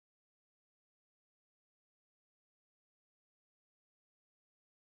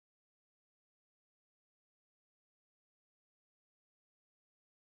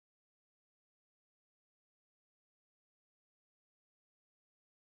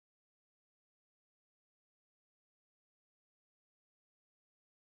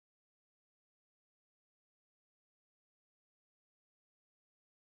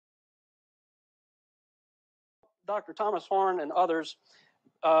Dr. Thomas Horn and others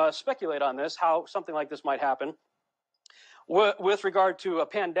speculate on this, how something like this might happen with regard to a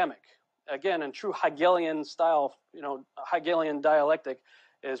pandemic. Again, in true Hegelian style, Hegelian dialectic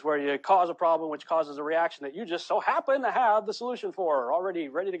is where you cause a problem which causes a reaction that you just so happen to have the solution for already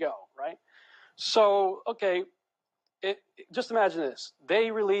ready to go, right? So, okay, just imagine this.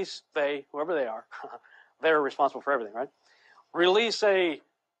 Whoever they are, they're responsible for everything, right? Release a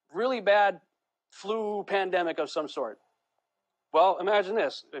really bad flu pandemic of some sort. Well, imagine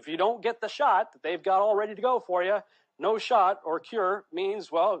this. If you don't get the shot that they've got all ready to go for you, no shot or cure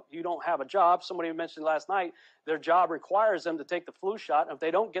means, well, you don't have a job. Somebody mentioned last night, their job requires them to take the flu shot. And if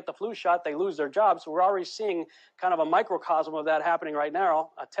they don't get the flu shot, they lose their job. So we're already seeing kind of a microcosm of that happening right now,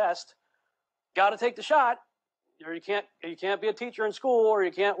 a test. Got to take the shot, or you can't be a teacher in school, or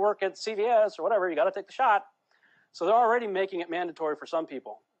you can't work at CVS or whatever. You got to take the shot. So they're already making it mandatory for some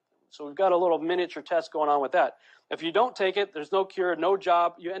people. So we've got a little miniature test going on with that. If you don't take it, there's no cure, no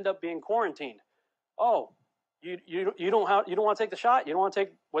job. You end up being quarantined. Oh, you don't want to take the shot? You don't want to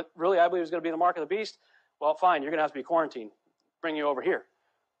take what really I believe is going to be the mark of the beast? Well, fine, you're going to have to be quarantined. Bring you over here.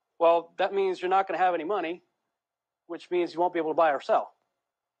 Well, that means you're not going to have any money, which means you won't be able to buy or sell.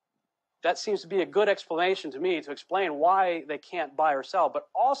 That seems to be a good explanation to me to explain why they can't buy or sell, but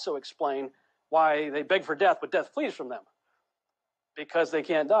also explain why they beg for death, but death flees from them. Because they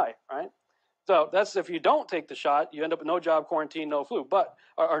can't die, right? So that's if you don't take the shot, you end up with no job, quarantine, no flu,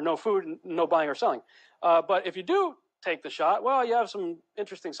 or no food, no buying or selling. But if you do take the shot, well, you have some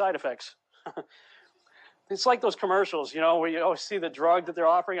interesting side effects. It's like those commercials, where you always see the drug that they're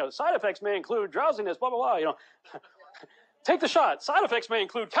offering. Side effects may include drowsiness, blah, blah, blah, Take the shot. Side effects may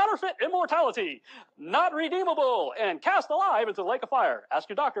include counterfeit immortality, not redeemable, and cast alive into the lake of fire. Ask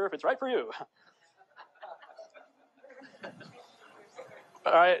your doctor if it's right for you.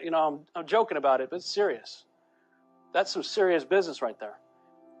 All right, I'm joking about it, but it's serious. That's some serious business right there.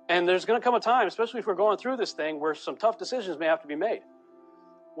 And there's going to come a time, especially if we're going through this thing, where some tough decisions may have to be made.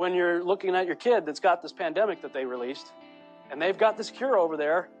 When you're looking at your kid that's got this pandemic that they released, and they've got this cure over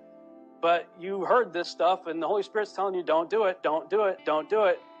there, but you heard this stuff, and the Holy Spirit's telling you, don't do it, don't do it, don't do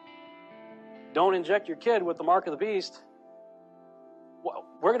it. Don't inject your kid with the mark of the beast. Well,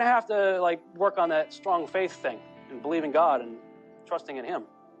 we're going to have to work on that strong faith thing and believing God and trusting in Him.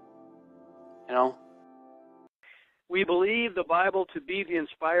 We believe the Bible to be the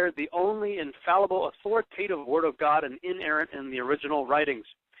inspired, the only infallible, authoritative Word of God and inerrant in the original writings.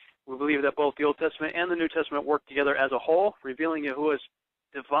 We believe that both the Old Testament and the New Testament work together as a whole, revealing Yahuwah's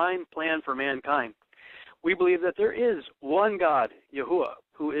divine plan for mankind. We believe that there is one God, Yahuwah,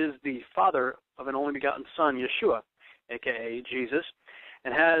 who is the Father of an only begotten Son, Yeshua, a.k.a. Jesus,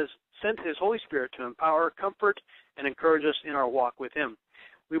 and has sent His Holy Spirit to empower, comfort, and encourage us in our walk with Him.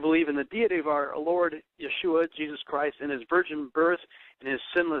 We believe in the deity of our Lord Yeshua, Jesus Christ, in His virgin birth, in His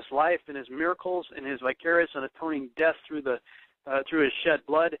sinless life, in His miracles, in His vicarious and atoning death through His shed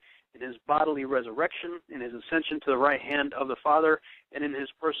blood, in His bodily resurrection, in His ascension to the right hand of the Father, and in His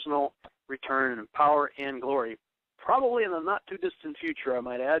personal return in power and glory. Probably in the not-too-distant future, I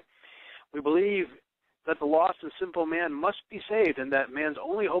might add. We believe that the lost and sinful man must be saved, and that man's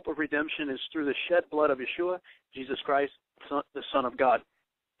only hope of redemption is through the shed blood of Yeshua, Jesus Christ, the Son of God.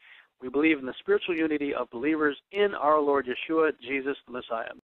 We believe in the spiritual unity of believers in our Lord Yeshua, Jesus the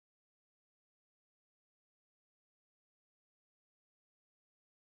Messiah.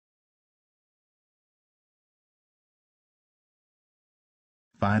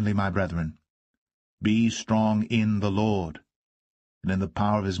 Finally, my brethren, be strong in the Lord, and in the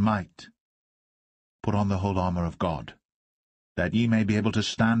power of His might. Put on the whole armor of God, that ye may be able to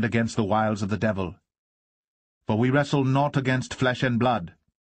stand against the wiles of the devil. For we wrestle not against flesh and blood,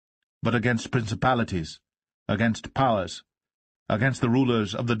 but against principalities, against powers, against the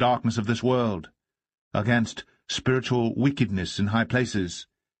rulers of the darkness of this world, against spiritual wickedness in high places.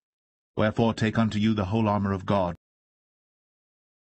 Wherefore take unto you the whole armor of God,